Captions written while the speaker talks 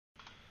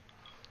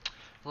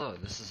Hello,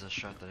 this is a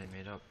strat that I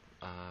made up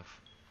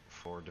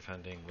for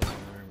defending living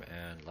room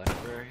and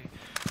library.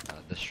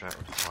 This strat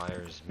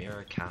requires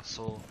Mira,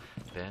 Castle,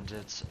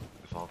 Bandits,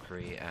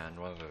 Valkyrie, and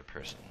one other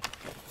person.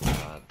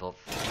 The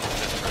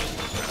fifth person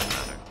doesn't really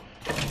matter.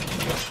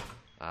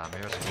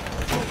 Mira's going to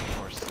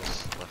reinforce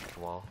this left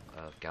wall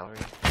of gallery.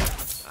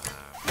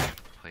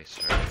 Place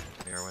her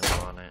mirror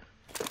window on it.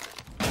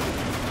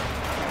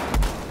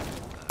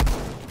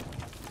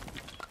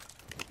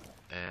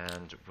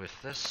 And with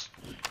this,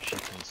 she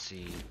can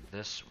see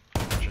this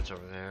entrance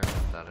over there,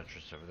 that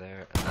entrance over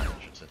there, and that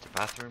entrance into the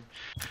bathroom.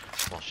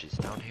 While she's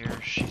down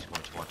here, she's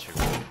going to want to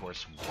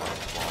reinforce one wall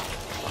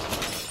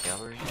of the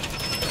gallery,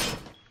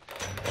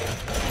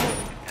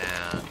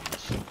 and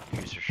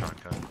use her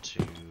shotgun to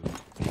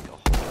make a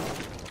hole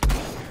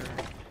here,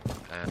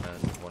 and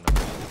one over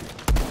here.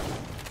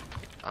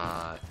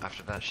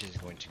 After that, she's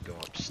going to go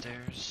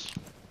upstairs.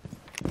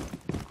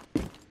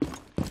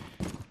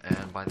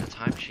 And by the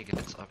time she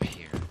gets up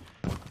here,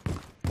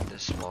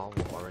 this wall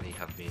will already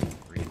have been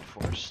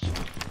reinforced,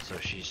 so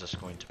she's just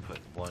going to put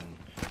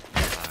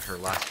her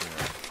last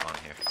mirror on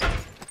here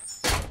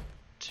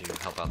to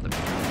help out the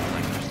people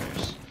like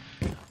upstairs.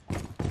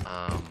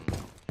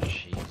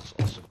 She's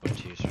also going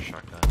to use her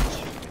shotgun to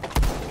make a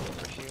hole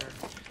over here.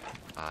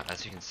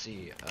 As you can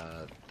see,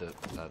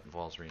 that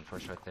wall's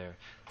reinforced right there.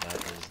 That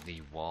is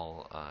the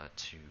wall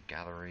to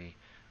gallery.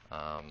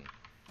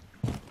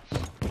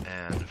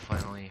 And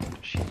finally,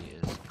 she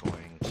is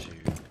going to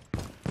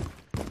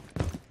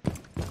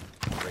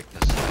break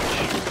this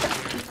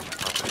switch,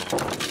 pop it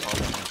all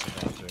into the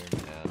bathroom,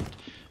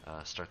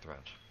 and start the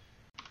round.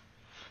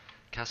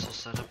 Castle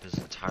setup is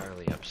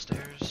entirely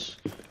upstairs.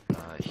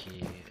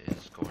 He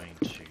is going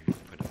to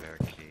put a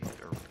barricade,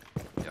 or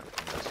yeah,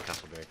 there's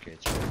castle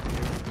barricades right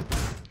here,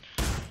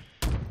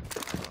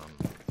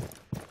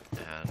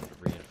 and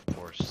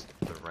reinforce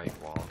the right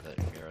wall that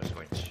Mira is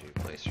going to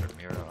place her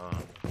mirror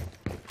on.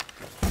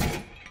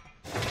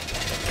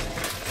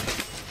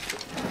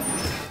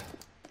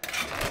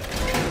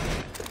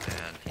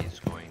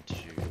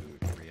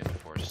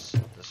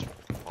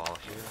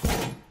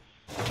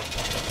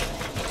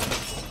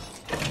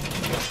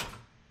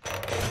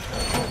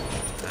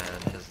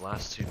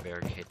 Last two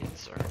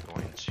barricades are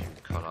going to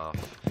cut off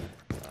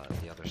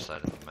the other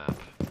side of the map,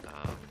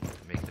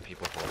 make the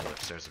people holding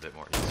upstairs a bit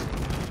more easy,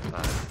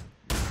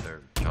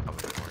 their job a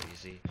bit more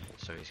easy.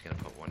 So he's going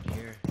to put one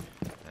here,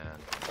 and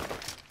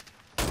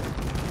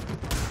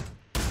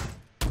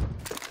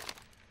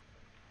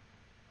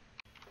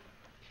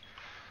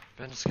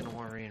Ben's going to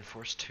want to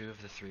reinforce two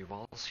of the three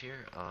walls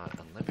here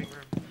in living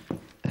room,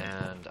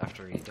 and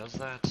after he does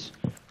that,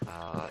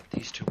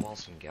 these two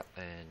walls in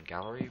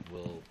gallery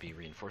will be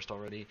reinforced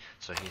already,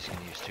 so he's going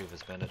to use two of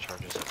his bandit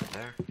charges over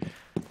there.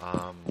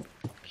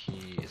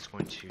 He is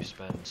going to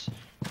spend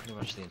pretty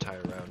much the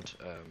entire round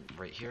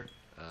right here,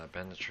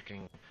 bandit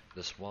tricking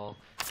this wall,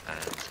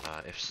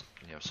 and if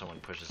someone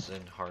pushes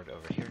in hard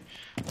over here,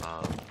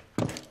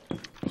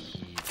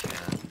 he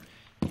can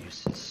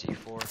use his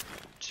C4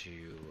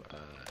 to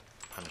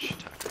punish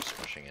attackers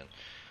pushing in.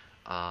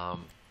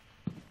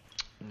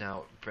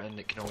 Now,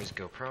 Bandit can always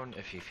go prone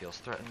if he feels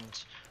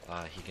threatened.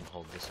 He can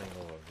hold this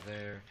angle over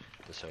there,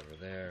 this over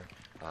there.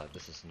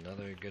 This is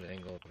another good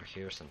angle over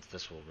here, since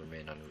this will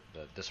remain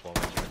this wall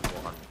right here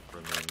will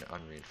remain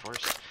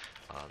unreinforced.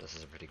 This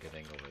is a pretty good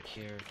angle right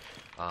here.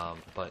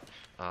 But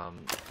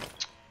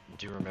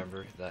do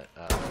remember that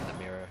the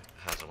mirror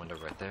has a window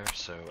right there,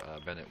 so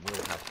Bennett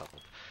will have help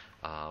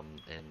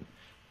in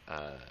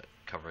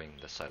covering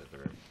this side of the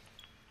room.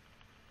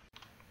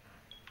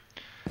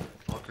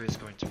 Valkyrie is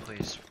going to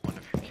place one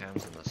of her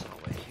cams in this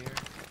hallway here.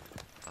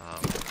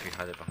 If you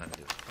hide it behind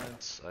these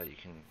plants, you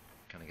can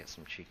kind of get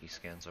some cheeky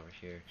scans over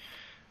here.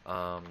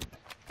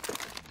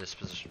 This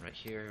position right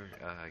here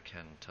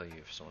can tell you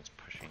if someone's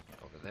pushing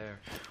over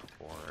there,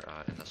 or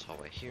in this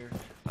hallway here.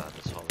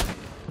 This hallway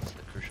is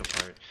the crucial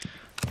part.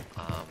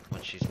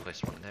 When she's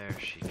placed one there,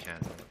 she can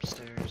run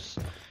upstairs,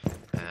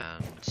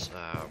 and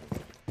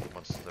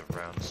once the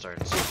round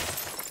starts,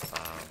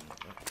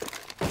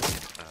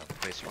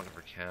 place one of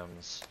her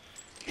cams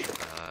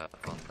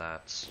on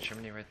that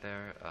chimney right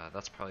there.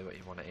 That's probably what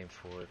you want to aim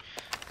for,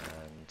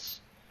 and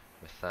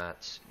with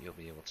that you'll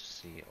be able to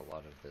see a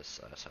lot of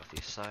this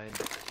southeast side.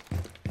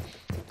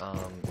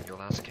 Your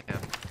last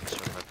cam is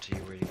sort of up to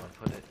you where you want to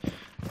put it.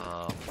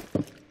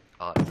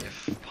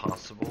 If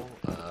possible,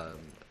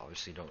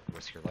 obviously don't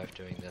risk your life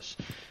doing this,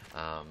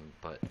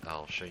 but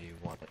I'll show you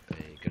a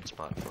good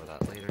spot for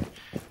that later.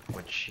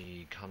 When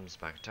she comes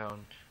back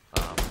down,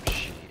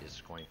 she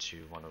is going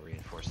to want to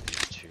reinforce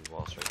these two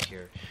walls right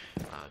here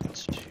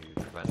to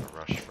prevent a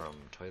rush from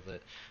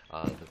toilet.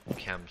 The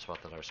cam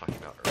spot that I was talking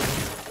about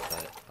earlier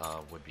that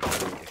would be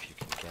good if you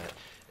can get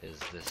is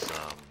this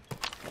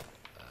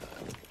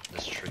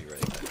this tree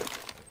right there.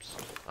 Oops.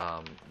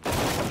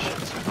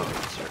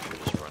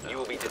 You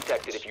will be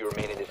detected if you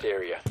remain in this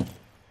area.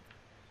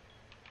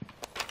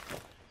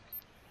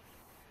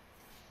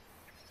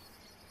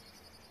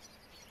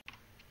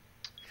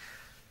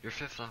 Your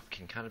fifth op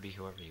can kind of be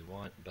whoever you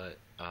want, but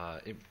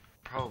it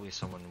probably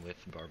someone with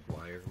barbed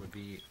wire would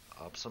be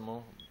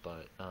optimal,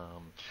 but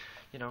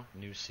you know,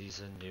 new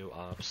season, new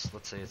ops.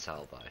 Let's say it's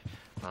alibi.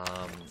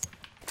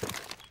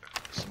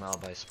 Some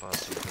alibi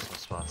spots, some Christmas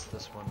spots.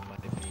 This one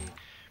might be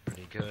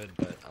pretty good,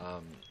 but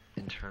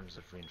in terms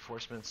of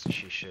reinforcements,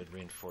 she should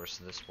reinforce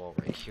this wall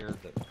right here,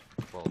 the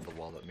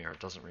wall that Mira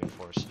doesn't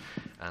reinforce,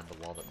 and the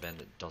wall that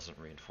Bandit doesn't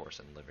reinforce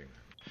in living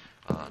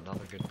room.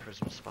 Another good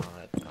prism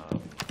spot would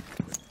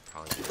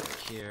probably be right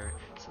here,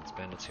 since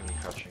Bandit's going to be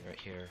crouching right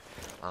here.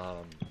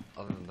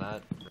 Other than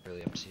that,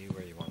 really up to you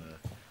where you want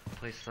to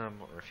place them,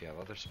 or if you have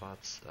other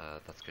spots,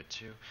 that's good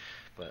too.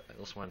 But I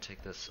also want to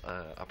take this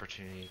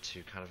opportunity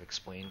to kind of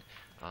explain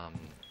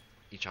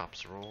each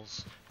op's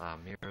roles.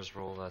 Mira's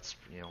role, that's,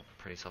 you know,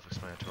 pretty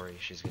self-explanatory.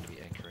 She's going to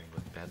be anchoring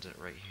with Bandit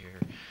right here.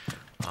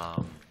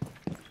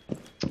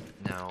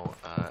 Now,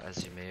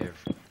 as you may have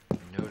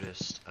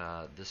noticed,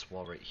 this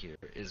wall right here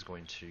is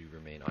going to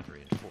remain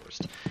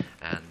unreinforced,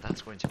 and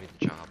that's going to be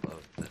the job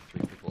of the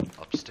three people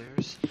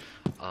upstairs.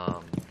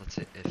 Let's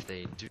say if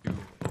they do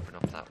open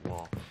up that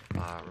wall,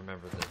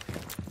 remember that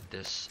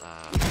this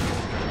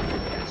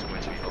is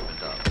going to be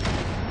opened up,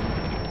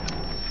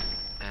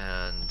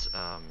 and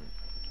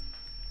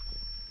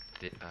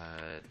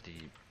the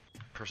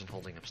person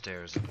holding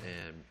upstairs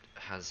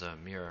has a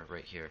mirror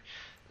right here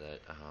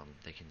that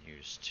they can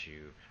use to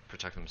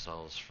protect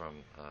themselves from,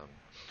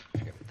 I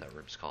forget what that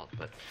room's called,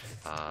 but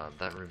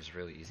that room's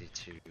really easy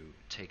to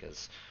take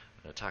as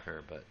an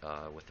attacker, but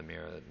with the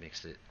mirror that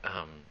makes it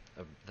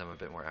them a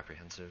bit more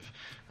apprehensive.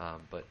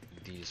 But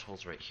these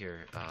holes right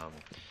here,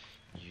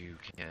 you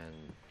can,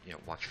 you know,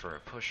 watch for a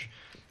push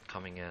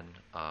coming in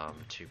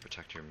to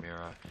protect your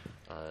mirror,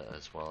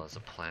 as well as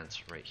a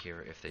plant right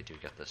here if they do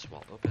get this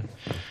wall open.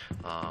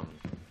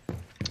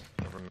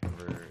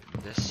 Remember,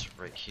 this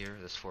right here,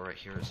 this floor right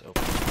here is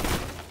open,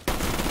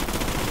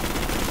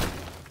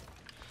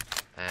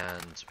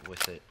 and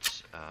with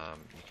it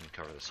you can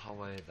cover this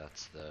hallway.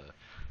 That's the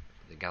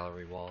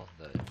gallery wall,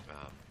 the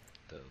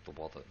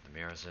wall that the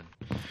mirror's in.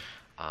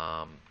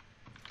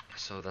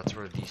 So that's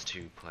where these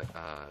two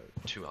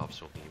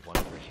ops will be, one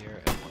over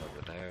here and one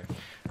over there.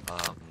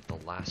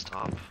 The last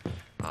op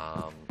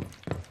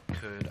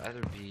could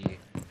either be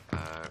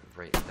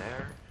right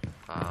there,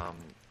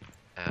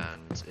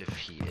 and if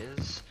he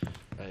is,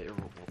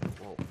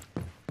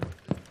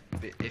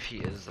 if he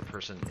is, the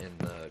person in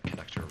the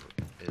connector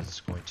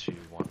is going to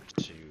want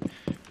to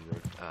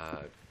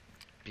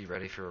be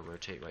ready for a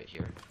rotate right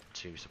here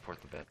to support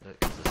the bandit,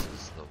 because this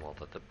is the wall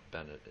that the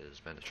bandit is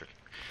bandit tricking.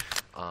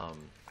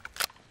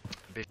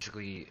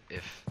 Basically,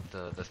 if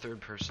the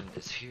third person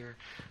is here,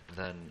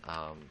 then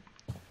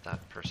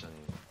that person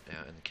in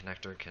the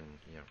connector can,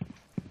 you know,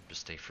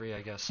 just stay free,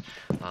 I guess.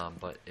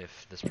 But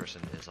if this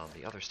person is on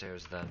the other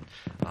stairs, then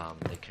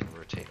they can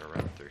rotate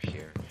around through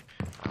here.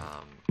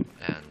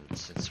 And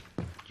since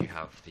you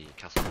have the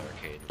castle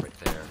barricade right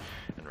there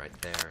and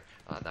right there,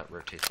 that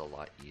rotates a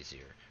lot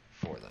easier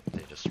for them.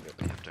 They just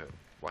really have to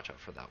watch out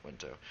for that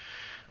window.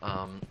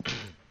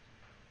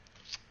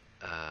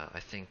 I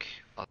think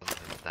other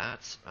than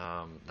that,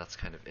 that's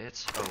kind of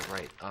it. Oh,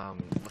 right,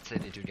 let's say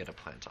they do get a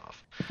plant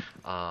off.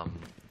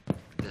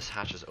 This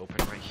hatch is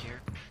open right here,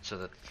 so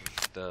that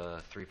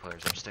the three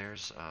players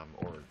upstairs,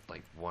 or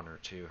like one or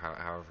two,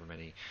 however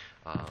many,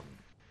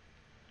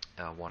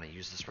 want to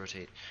use this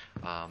rotate,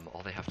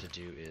 all they have to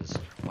do is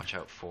watch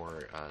out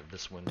for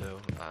this window.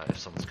 If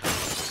someone's coming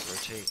to this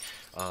rotate,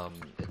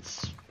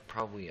 it's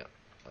probably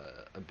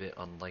a bit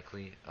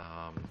unlikely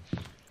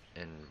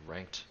in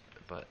ranked,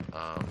 but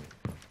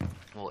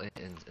well,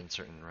 in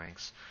certain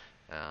ranks,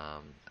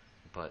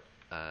 but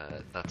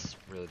that's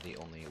really the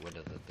only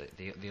window that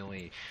the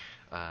only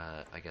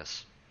I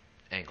guess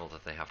angle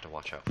that they have to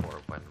watch out for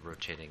when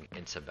rotating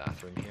into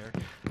bathroom here,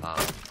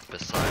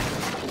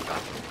 besides the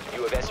bathroom.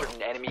 You have entered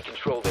an enemy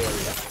controlled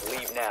area.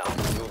 Leave now.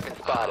 You have been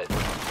spotted.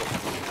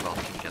 Well,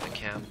 you can get a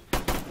cam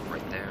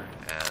right there,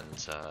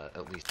 and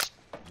at least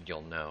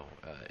you'll know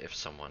if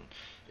someone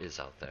is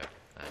out there,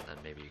 and then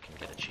maybe you can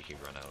get a cheeky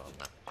run out on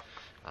them.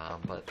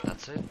 But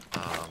that's it.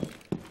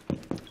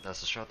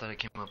 That's the strat that I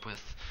came up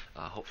with.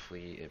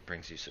 Hopefully it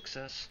brings you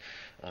success.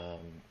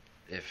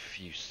 If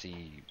you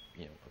see,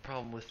 you know, a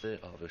problem with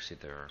it, obviously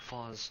there are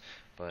flaws,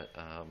 but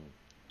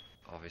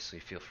obviously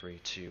feel free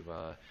to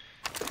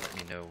let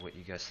me know what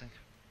you guys think.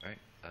 Alright,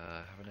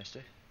 have a nice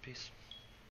day. Peace.